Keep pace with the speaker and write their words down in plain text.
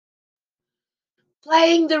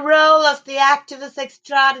Playing the role of the activist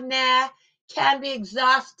extraordinaire can be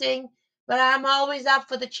exhausting, but I'm always up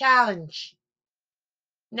for the challenge.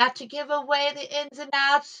 Not to give away the ins and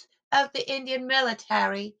outs of the Indian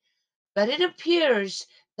military, but it appears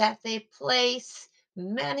that they place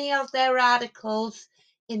many of their radicals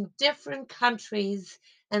in different countries,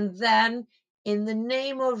 and then, in the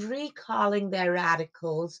name of recalling their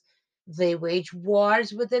radicals, they wage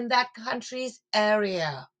wars within that country's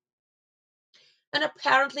area. And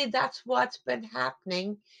apparently, that's what's been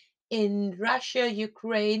happening in Russia,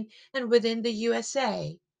 Ukraine, and within the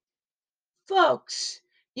USA. Folks,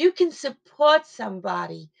 you can support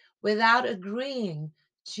somebody without agreeing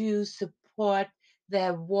to support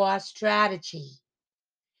their war strategy.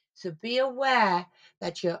 So be aware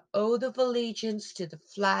that your oath of allegiance to the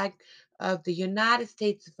flag of the United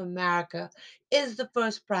States of America is the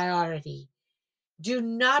first priority. Do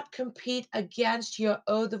not compete against your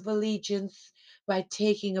oath of allegiance by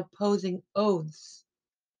taking opposing oaths.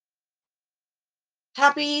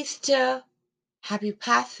 Happy Easter, happy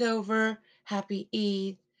Passover, happy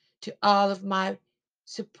Eid to all of my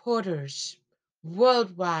supporters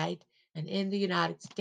worldwide and in the United States.